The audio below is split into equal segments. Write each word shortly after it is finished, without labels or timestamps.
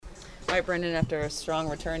All right, Brendan, after a strong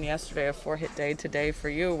return yesterday, a 4-hit day today for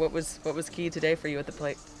you, what was key today for you at the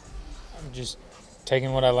plate? I'm just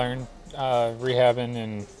taking what I learned, rehabbing,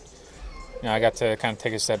 and I got to kind of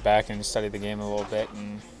take a step back and study the game a little bit,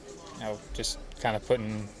 and just kind of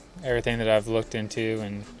putting everything that I've looked into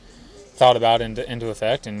and thought about into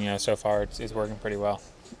effect, and so far it's working pretty well.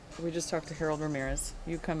 We just talked to Harold Ramirez.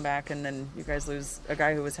 You come back, and then you guys lose a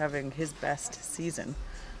guy who was having his best season.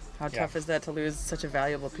 How tough is that to lose such a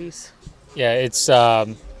valuable piece? Yeah, it's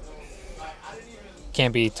can't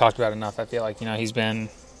be talked about enough. I feel like he's been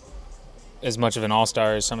as much of an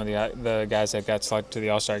all-star as some of the guys that got selected to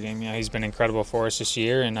the all-star game. He's been incredible for us this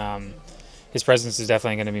year, and his presence is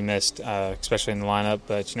definitely going to be missed, especially in the lineup.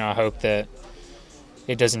 But I hope that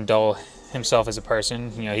it doesn't dull himself as a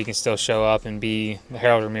person. He can still show up and be the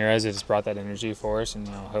Harold Ramirez that has brought that energy for us, and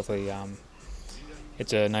hopefully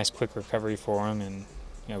it's a nice quick recovery for him, and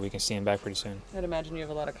we can see him back pretty soon. I'd imagine you have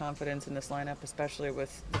a lot of confidence in this lineup, especially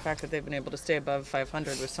with the fact that they've been able to stay above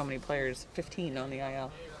 500 with so many players, 15 on the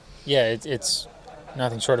IL. Yeah, it's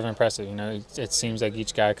nothing short of impressive. It seems like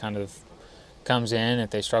each guy kind of comes in.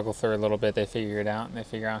 If they struggle for a little bit, they figure it out, and they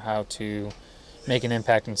figure out how to make an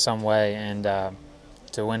impact in some way. And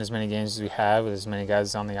to win as many games as we have with as many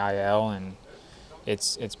guys on the IL, and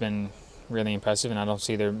it's been really impressive. And I don't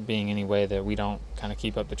see there being any way that we don't kind of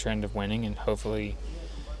keep up the trend of winning. And hopefully,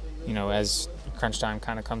 as crunch time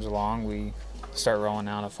kind of comes along, we start rolling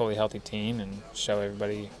out a fully healthy team and show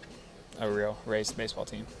everybody a real Rays baseball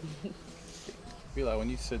team. Eli, when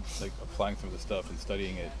you said applying some of the stuff and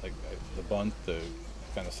studying it, the bunt, the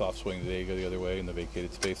kind of soft swing today, go the other way in the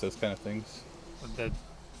vacated space, those kind of things.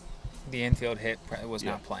 The infield hit was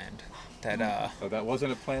not planned. That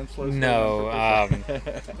wasn't a planned slow. No,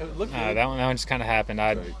 that one just kind of happened.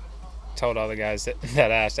 I told all the guys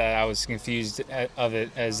that asked. I was confused of it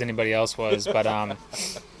as anybody else was, but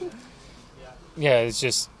yeah, it's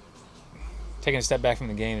just taking a step back from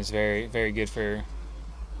the game is very, very good for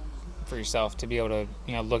yourself to be able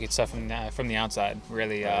to look at stuff from the outside.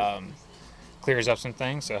 Really clears up some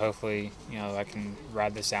things. So hopefully I can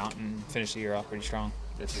ride this out and finish the year off pretty strong.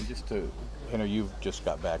 Yes, and you've just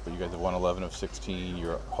got back, but you guys have won 11 of 16.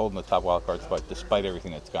 You're holding the top wild card spot despite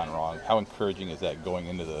everything that's gone wrong. How encouraging is that going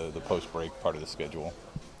into the post-break part of the schedule?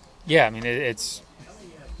 Yeah, I mean it's.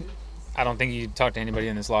 I don't think you talk to anybody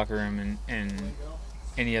in this locker room and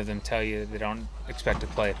any of them tell you they don't expect to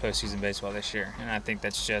play postseason baseball this year, and I think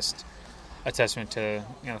that's just a testament to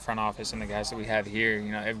the front office and the guys that we have here.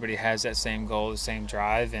 Everybody has that same goal, the same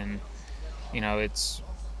drive, and it's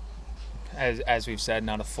as we've said,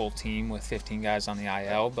 not a full team with 15 guys on the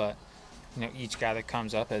IL, but each guy that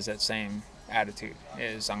comes up has that same attitude: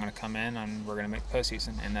 is I'm going to come in and we're going to make the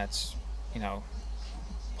postseason, and that's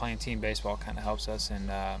playing team baseball kind of helps us, and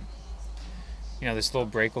this little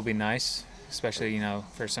break will be nice. Especially,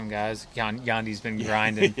 for some guys. Yandy's been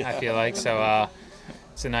grinding, I feel like. So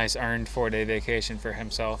it's a nice earned 4-day vacation for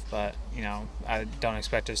himself. But, I don't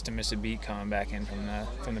expect us to miss a beat coming back in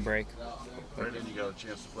from the break. Brendan, you got a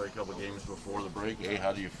chance to play a couple of games before the break. A,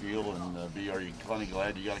 how do you feel? And B, are you kind of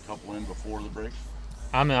glad you got a couple in before the break?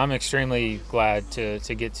 I'm extremely glad to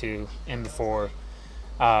get in before,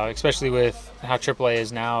 especially with how AAA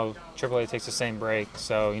is now. AAA takes the same break.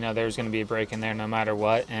 So, there's going to be a break in there no matter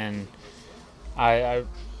what. And I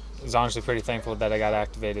was honestly pretty thankful that I got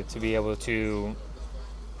activated to be able to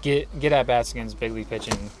get at bats against big league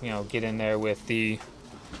pitching. Get in there with the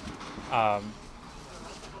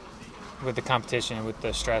competition, with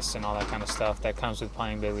the stress and all that kind of stuff that comes with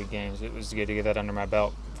playing big league games. It was good to get that under my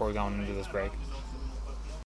belt before going into this break.